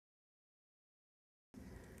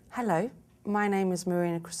Hello, my name is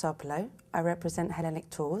Marina Chrysopoulou. I represent Hellenic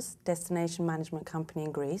Tours, destination management company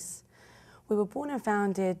in Greece. We were born and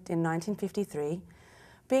founded in 1953,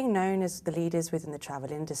 being known as the leaders within the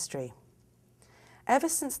travel industry. Ever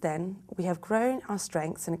since then, we have grown our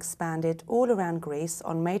strengths and expanded all around Greece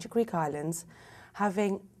on major Greek islands,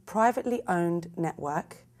 having privately owned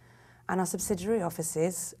network and our subsidiary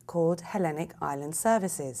offices called Hellenic Island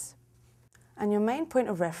Services. And your main point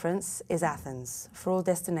of reference is Athens for all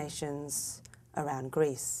destinations around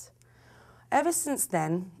Greece. Ever since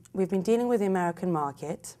then, we've been dealing with the American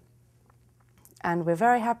market, and we're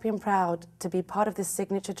very happy and proud to be part of this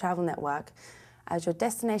signature travel network as your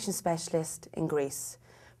destination specialist in Greece,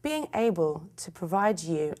 being able to provide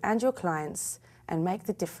you and your clients and make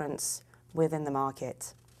the difference within the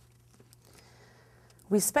market.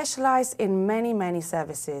 We specialize in many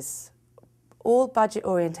services, all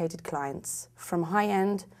budget-orientated clients, from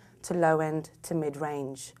high-end to low-end to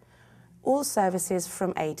mid-range. All services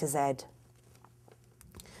from A to Z.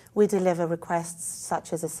 We deliver requests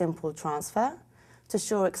such as a simple transfer to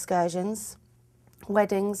shore excursions,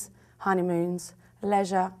 weddings, honeymoons,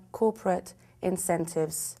 leisure, corporate,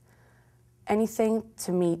 incentives, anything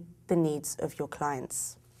to meet the needs of your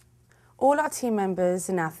clients. All our team members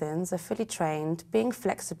in Athens are fully trained, being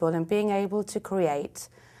flexible and being able to create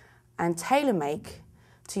and tailor-make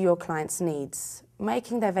to your clients' needs,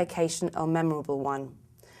 making their vacation a memorable one.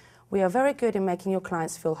 We are very good in making your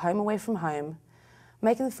clients feel home away from home,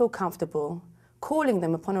 making them feel comfortable, calling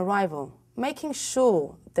them upon arrival, making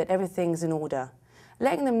sure that everything's in order,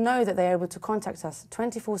 letting them know that they're able to contact us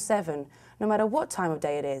 24/7, no matter what time of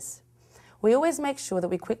day it is. We always make sure that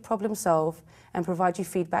we quick problem solve and provide you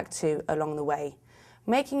feedback too along the way,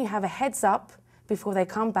 making you have a heads up before they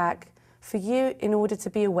come back for you in order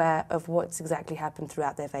to be aware of what's exactly happened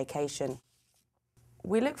throughout their vacation.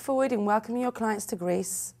 We look forward in welcoming your clients to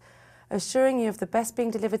Greece, assuring you of the best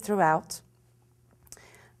being delivered throughout,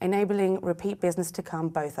 enabling repeat business to come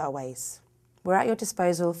both our ways. We're at your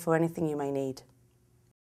disposal for anything you may need.